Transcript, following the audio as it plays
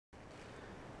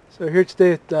So here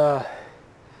today at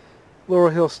Laurel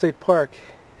Hill State Park,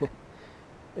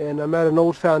 and I'm at an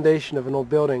old foundation of an old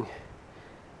building,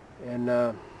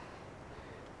 and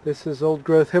this is old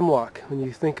growth hemlock. When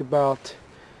you think about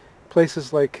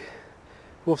places like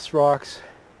Wolf's Rocks,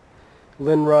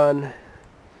 Lynn Run,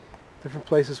 different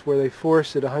places where they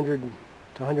forested 100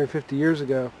 to 150 years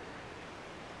ago,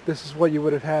 this is what you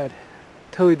would have had.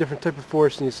 Totally different type of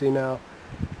forest than you see now.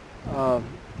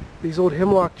 These old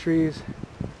hemlock trees,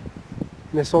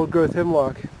 and this old growth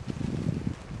hemlock,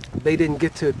 they didn't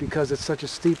get to it because it's such a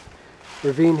steep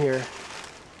ravine here,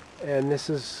 and this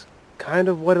is kind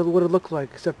of what it would have looked like,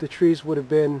 except the trees would have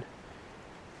been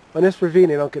on this ravine.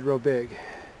 They don't get real big,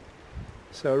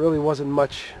 so it really wasn't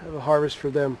much of a harvest for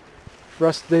them. For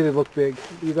us today, they look big.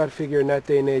 You got to figure in that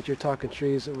day and age, you're talking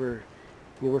trees that were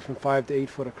anywhere from 5 to 8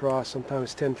 foot across,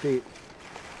 sometimes 10 feet.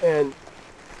 And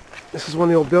this is one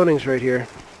of the old buildings right here.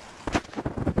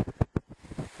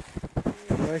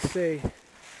 When I say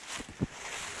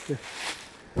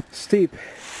steep,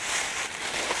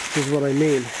 this is what I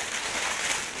mean.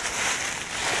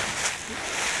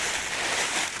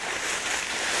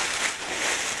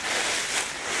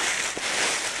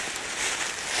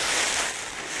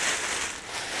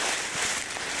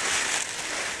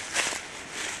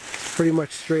 It's pretty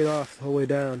much straight off the whole way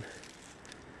down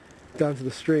to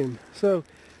the stream. So,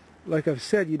 like I've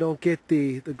said, you don't get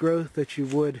the growth that you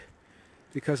would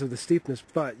because of the steepness,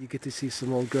 but you get to see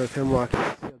some old growth hemlock. You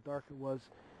can see how dark it was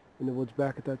in the woods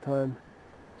back at that time.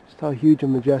 Just how huge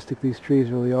and majestic these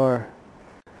trees really are.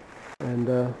 And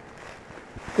I'm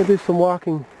going to do some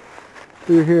walking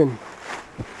through here and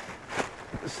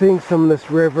seeing some of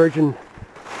this rare virgin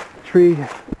tree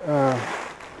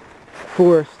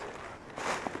forest.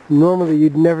 Normally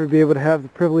you'd never be able to have the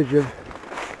privilege of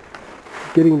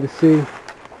getting to see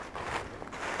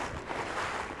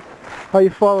how you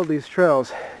follow these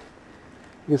trails.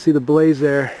 You can see the blaze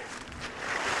there.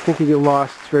 I think you get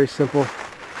lost. It's very simple.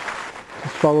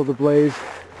 Just follow the blaze.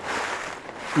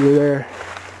 You're there.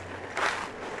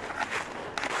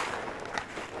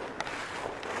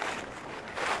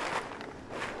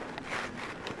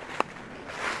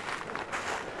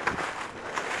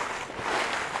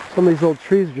 Some of these old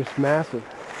trees are just massive.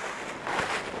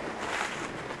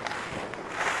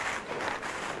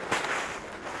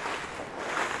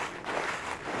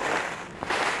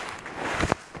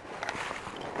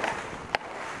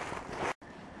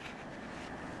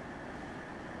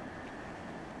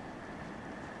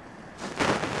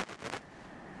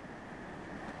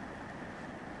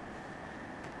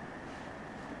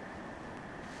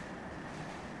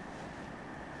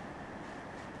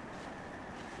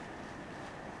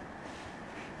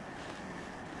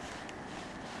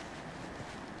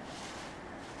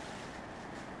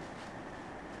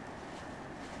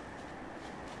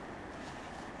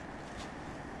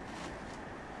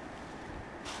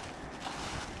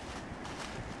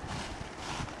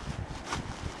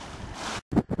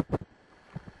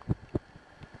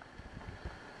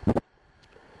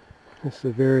 This is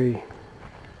a very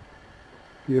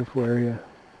beautiful area.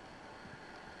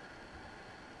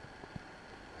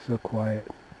 So quiet.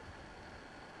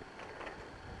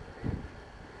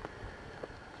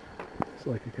 It's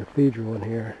like a cathedral in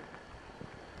here,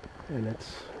 and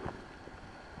it's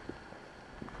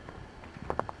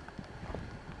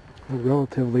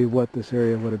relatively what this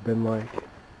area would have been like.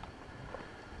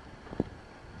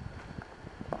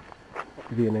 I'll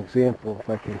give you an example if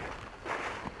I can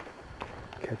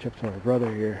catch up to my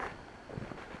brother here,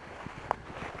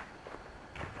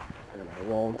 and I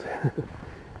won't.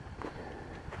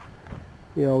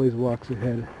 He always walks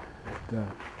ahead at the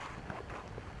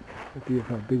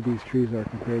how big these trees are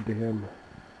compared to him.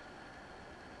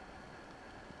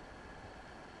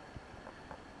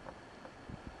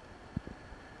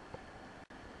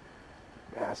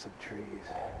 Massive trees,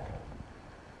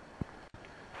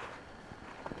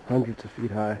 hundreds of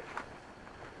feet high.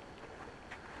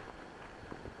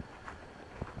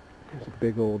 There's a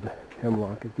big old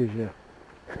hemlock. It gives you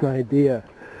an idea of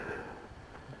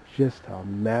just how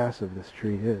massive this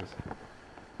tree is.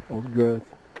 Old growth.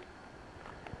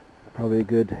 Probably a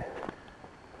good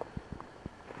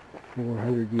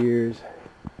 400 years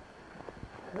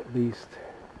at least.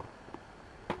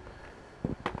 At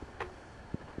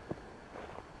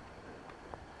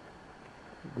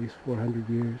least 400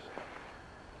 years.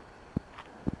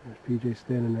 There's PJ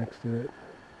standing next to it.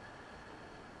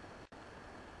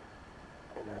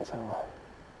 That's how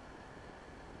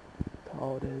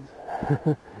tall it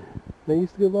is. They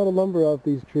used to get a lot of lumber off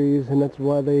these trees, and that's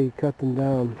why they cut them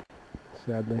down,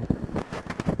 sadly.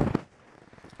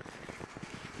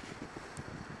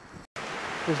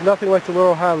 There's nothing like the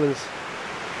Laurel Highlands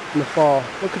in the fall.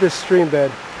 Look at this stream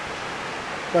bed.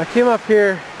 When I came up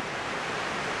here,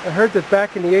 I heard that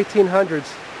back in the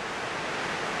 1800s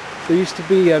there used to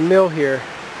be a mill here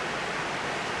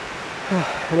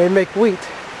and they make wheat,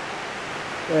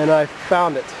 and I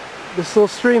found it. This little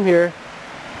stream here,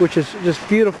 which is just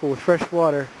beautiful with fresh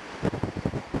water,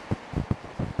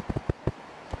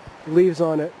 leaves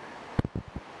on it,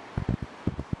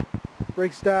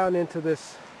 breaks down into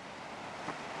this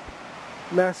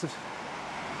massive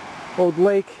old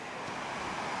lake.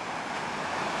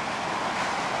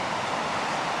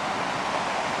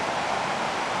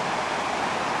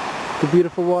 It's a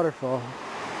beautiful waterfall.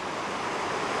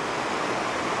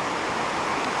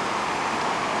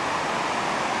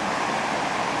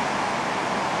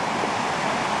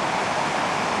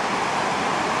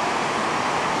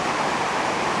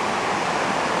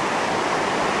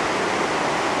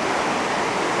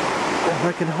 If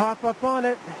I can hop up on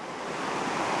it.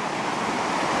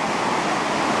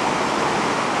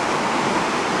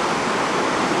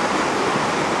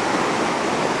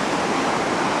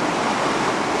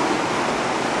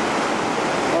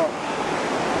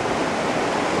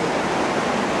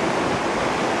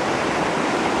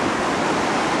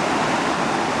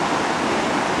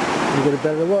 You get a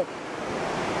better look.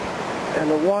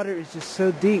 And the water is just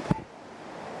so deep.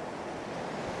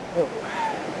 Oh.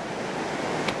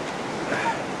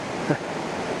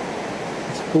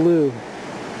 It's blue.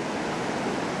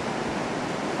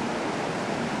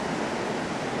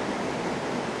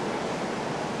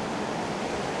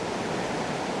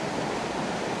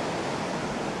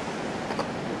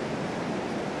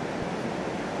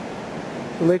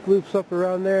 The lake loops up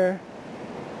around there.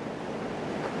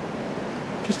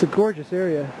 Just a gorgeous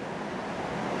area.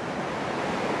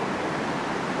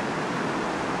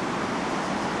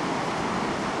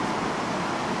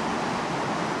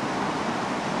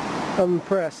 I'm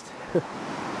impressed.